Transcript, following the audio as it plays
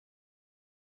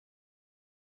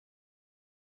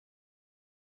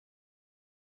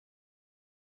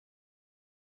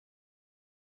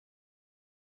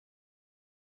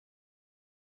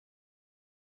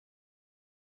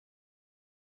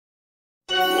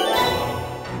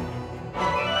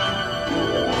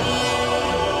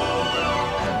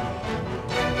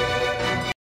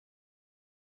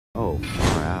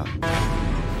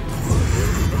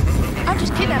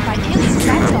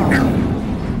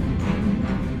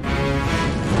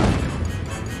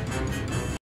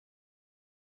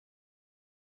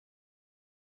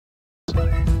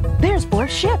our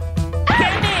ship.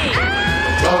 Kenny!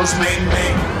 Close main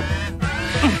main.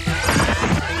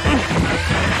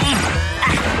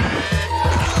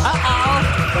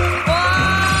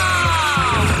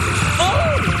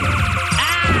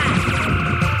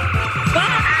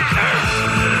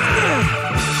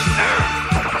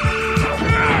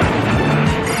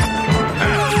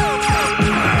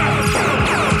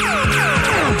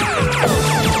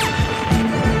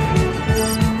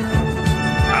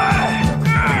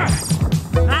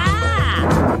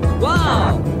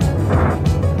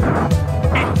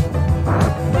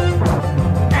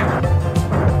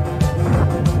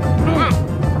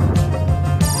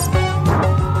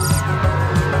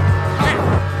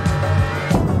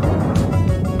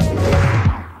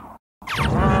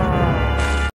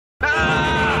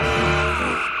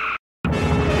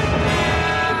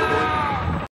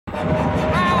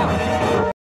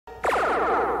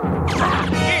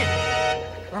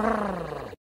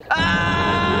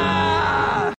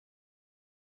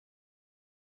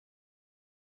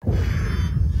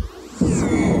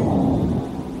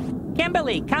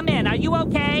 Kimberly, come in. Are you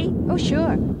okay? Oh,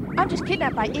 sure. I'm just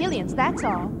kidnapped by aliens, that's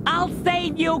all. I'll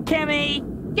save you, Kimmy!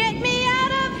 Get me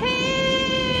out of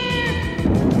here!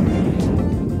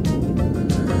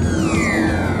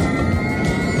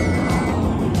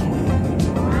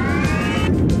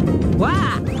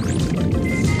 Wah!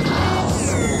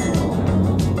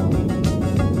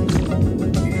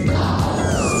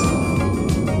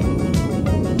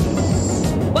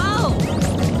 Whoa!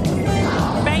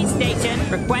 Space station,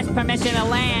 request permission to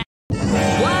land.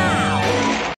 Wow!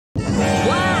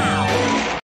 Wow!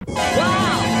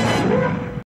 Wow!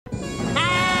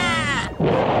 Ah!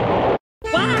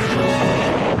 Wow!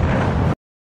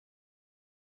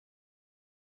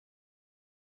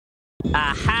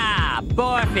 Aha!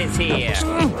 Borf is here!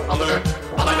 Alert.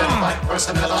 Unidentified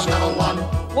personnel on level 1.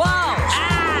 Whoa!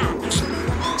 Ah!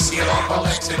 Seal off all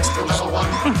exits to level 1.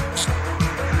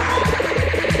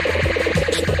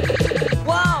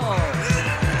 Whoa!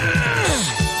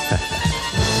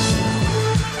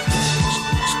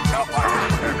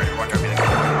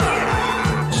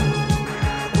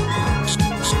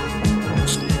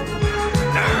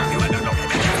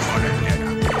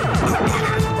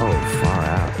 Oh, far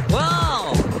out.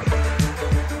 Whoa!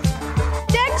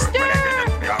 Dexter!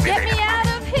 Get me out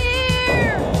of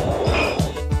here!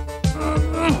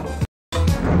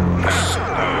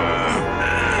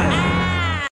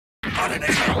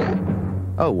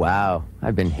 Oh, wow.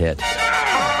 I've been hit.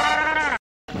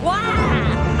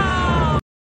 Wow!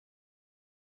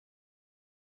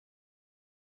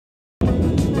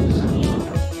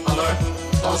 Alert.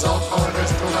 Close all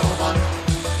corridors to level 1.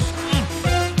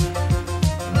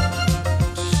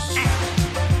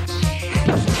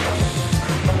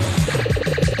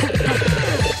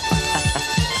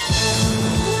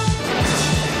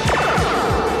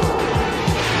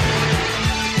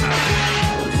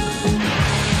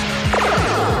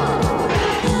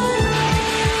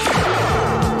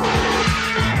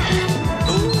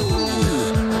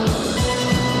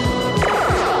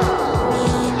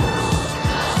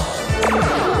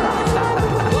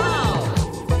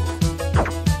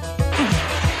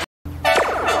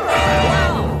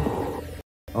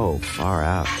 Oh, far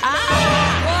out.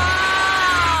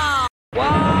 Ah! Whoa!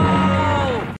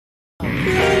 Whoa! No!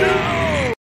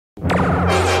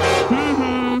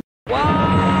 Mm-hmm.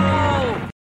 Whoa!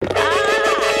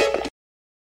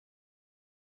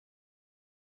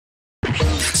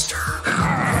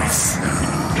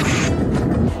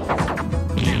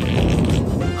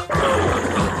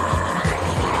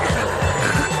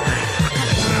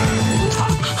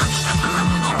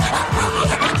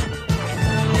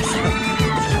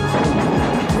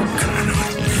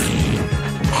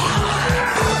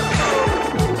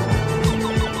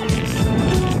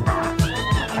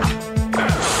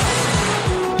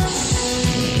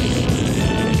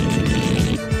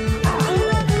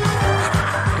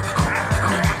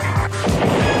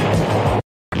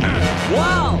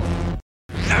 Whoa!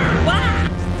 Wow!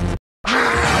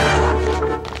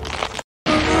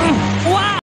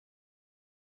 Wow!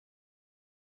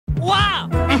 Wow!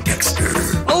 Dexter.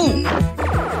 Oh!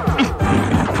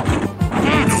 No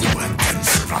one can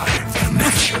survive the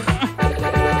nature.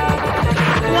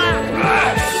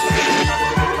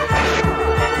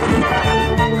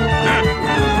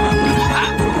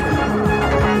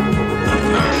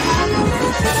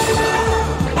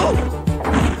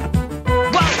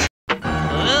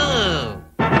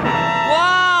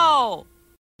 Whoa!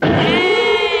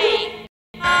 Hey!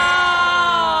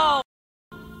 Oh!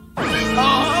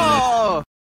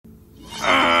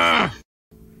 Oh!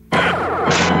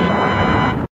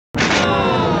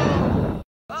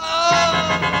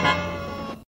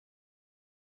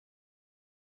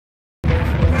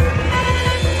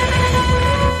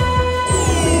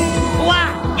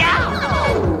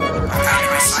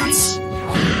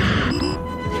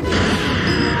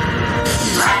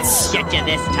 you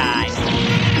this time.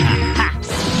 Ha!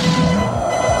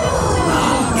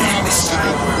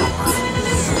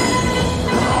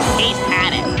 He's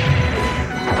had it.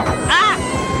 Ah!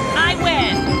 I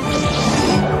win!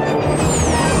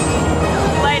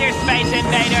 Later, Space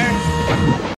Invader.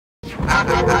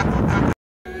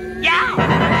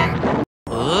 Yeah!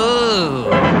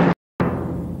 Ooh.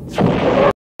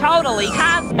 Totally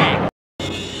cosmic.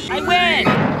 I win!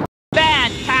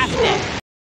 Fantastic!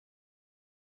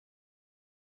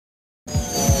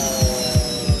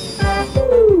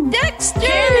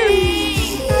 Dexter!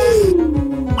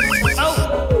 Oh!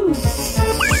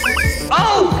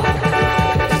 Oh!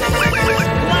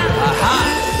 Aha!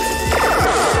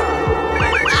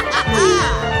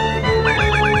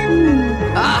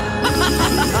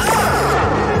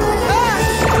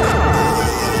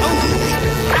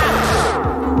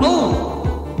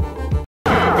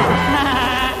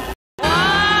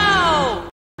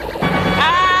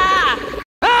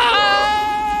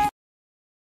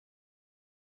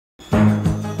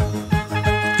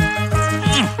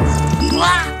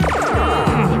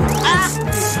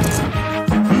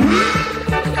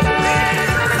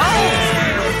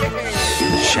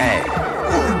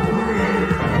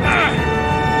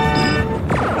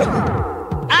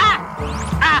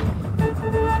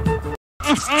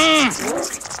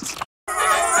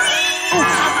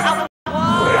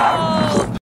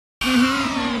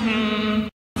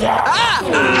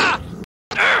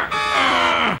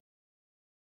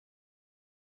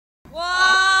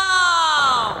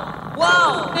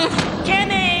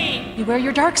 Beware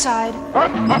your dark side.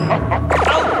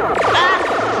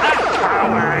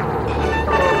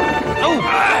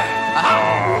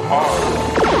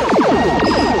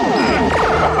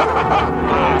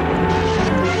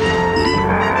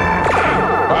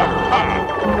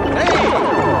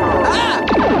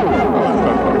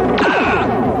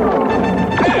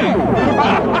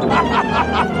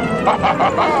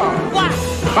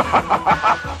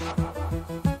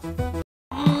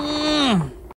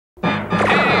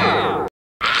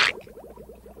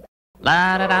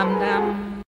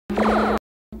 La-da-dum-dum.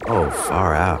 Oh,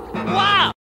 far out.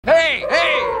 Wow! Hey,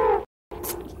 hey!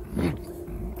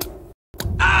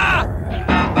 Ah!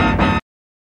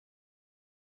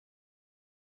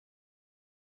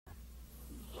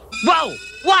 Whoa!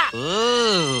 What?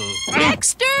 Ooh!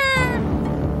 Dexter!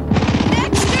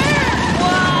 Dexter!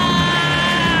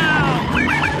 Wow!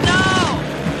 No!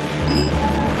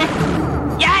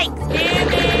 Yikes!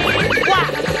 Andy!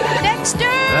 What?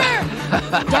 Dexter!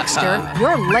 Dexter,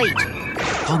 you're late.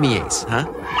 Call me Ace, huh?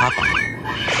 Papa.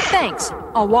 Thanks.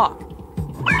 I'll walk.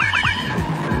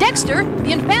 Dexter,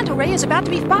 the Infanto ray is about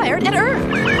to be fired at Earth.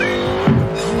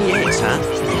 Call me Ace, huh?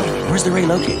 Where's the ray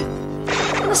located?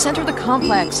 In the center of the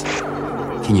complex.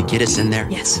 Can you get us in there?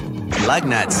 Yes. Lug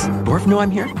nuts. Dwarf know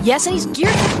I'm here? Yes, and he's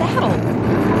geared for battle.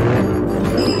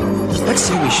 Let's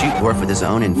say we shoot Dwarf with his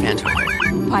own Infanto.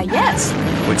 Why, yes.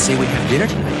 Would say we have dinner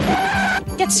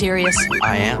tonight. Get serious.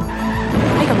 I am.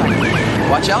 Make a run.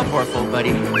 Watch out, Dwarf, old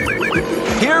buddy.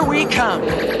 Here we come.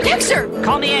 Dexter!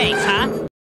 Call me Ace, huh?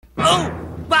 Oh!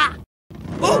 Bah!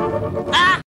 Oh!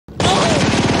 Ah! Oh!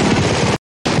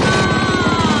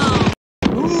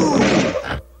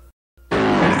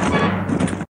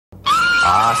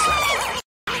 Awesome.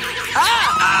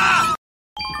 Ah!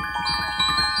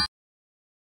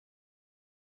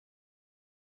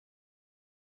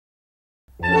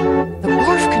 The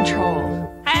morph control.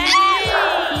 Hey!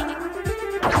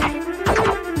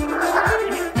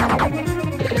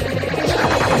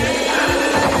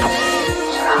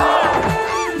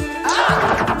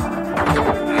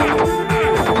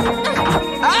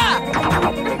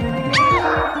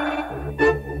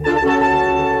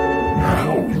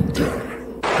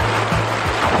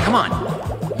 Come on.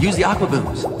 Use the aqua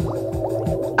booms.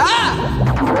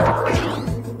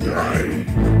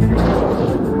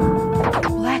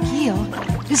 Black eel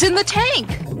is in the tank.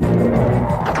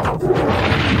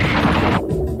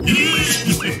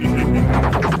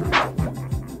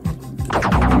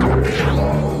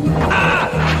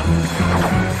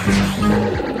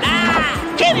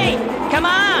 Kimmy! Come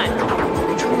on!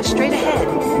 Control is straight ahead.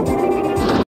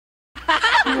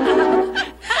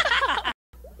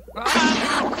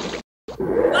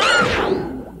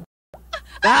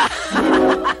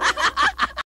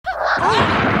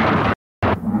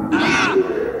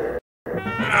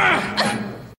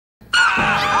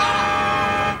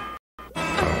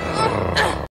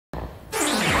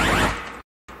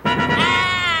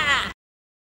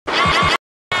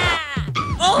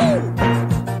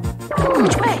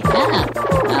 Which way?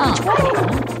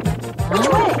 Which way? Which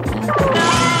way?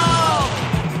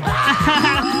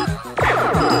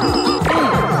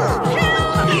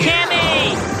 Kimmy!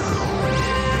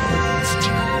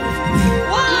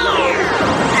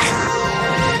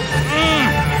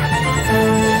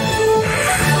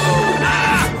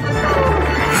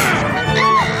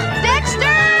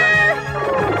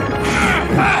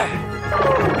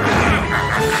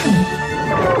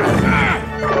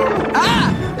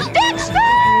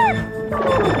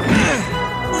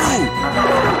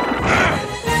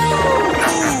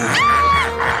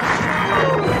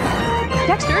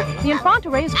 The Infante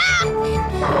raised.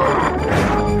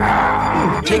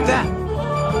 Take that.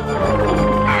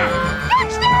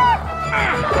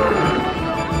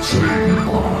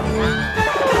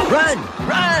 Run!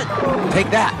 Run!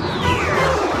 Take that.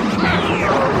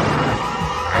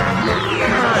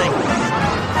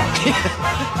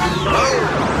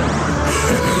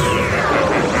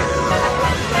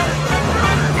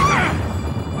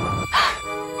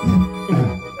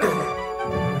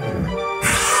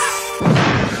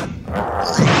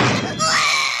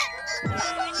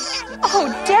 Oh,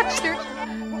 Dexter!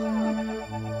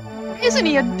 Isn't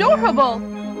he adorable?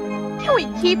 Can we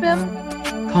keep him?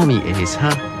 Call me Ace,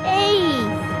 huh?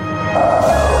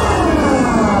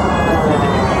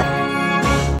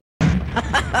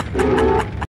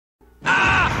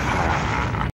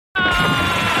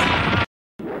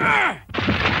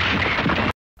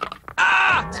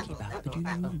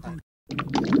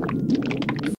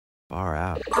 Far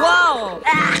out. Whoa!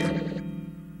 Ah!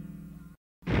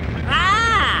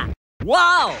 Ah!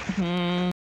 Whoa!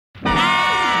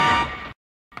 Ah!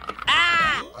 Ah!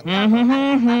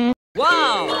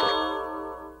 Whoa!